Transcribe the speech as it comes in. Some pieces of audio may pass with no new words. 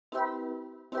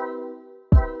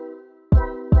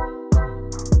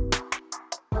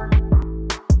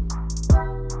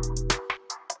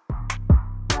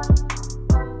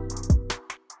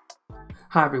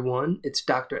Hi everyone, it's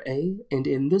Dr. A, and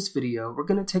in this video we're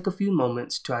going to take a few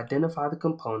moments to identify the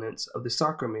components of the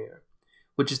sarcomere,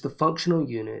 which is the functional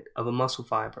unit of a muscle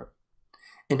fiber.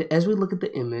 And as we look at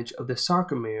the image of the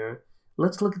sarcomere,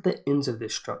 let's look at the ends of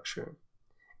this structure.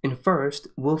 And first,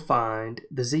 we'll find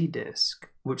the Z-disc,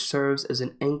 which serves as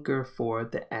an anchor for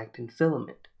the actin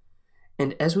filament.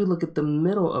 And as we look at the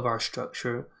middle of our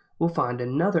structure, we'll find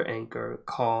another anchor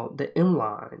called the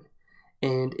M-line.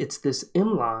 And it's this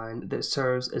M-line that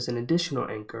serves as an additional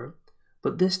anchor,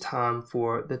 but this time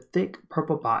for the thick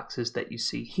purple boxes that you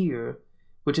see here,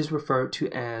 which is referred to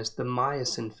as the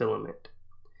myosin filament.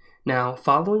 Now,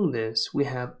 following this, we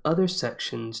have other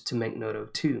sections to make note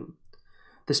of too.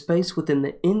 The space within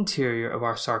the interior of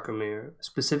our sarcomere,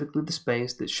 specifically the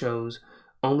space that shows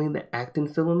only the actin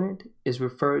filament, is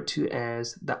referred to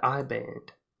as the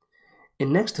I-band.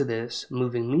 And next to this,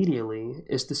 moving medially,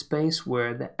 is the space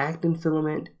where the actin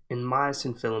filament and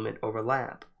myosin filament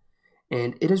overlap,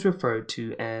 and it is referred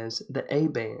to as the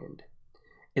A-band.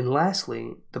 And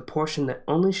lastly, the portion that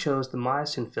only shows the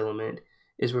myosin filament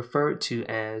is referred to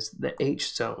as the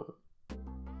H-zone.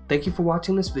 Thank you for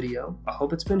watching this video. I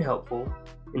hope it's been helpful,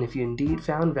 and if you indeed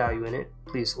found value in it,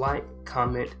 please like,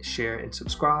 comment, share, and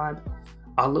subscribe.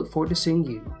 I'll look forward to seeing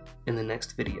you in the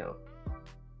next video.